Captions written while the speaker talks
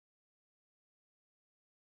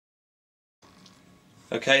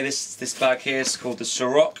Okay, this bag here is called the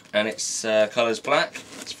Ceroc, and its colour is black.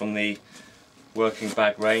 It's from the working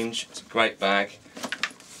bag range. It's a great bag.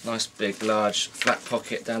 Nice big large flat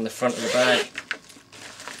pocket down the front of the bag.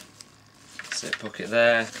 Zip pocket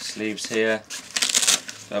there, sleeves here,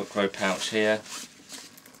 velcro pouch here,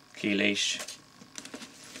 key leash.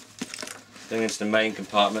 Going into the main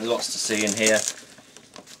compartment, lots to see in here.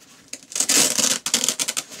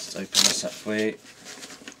 Let's open this up for you.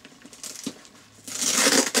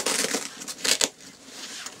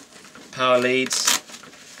 Power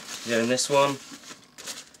leads here in this one.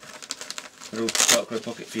 Little velcro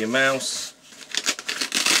pocket for your mouse.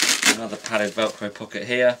 Another padded velcro pocket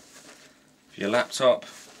here for your laptop.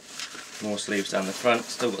 More sleeves down the front.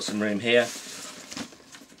 Still got some room here.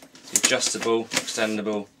 Adjustable,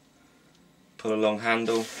 extendable, pull along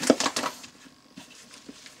handle,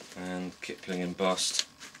 and Kipling embossed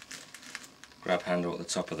grab handle at the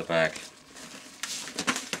top of the bag.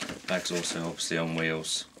 The bag's also obviously on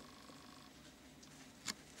wheels.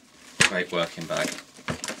 Great working bag.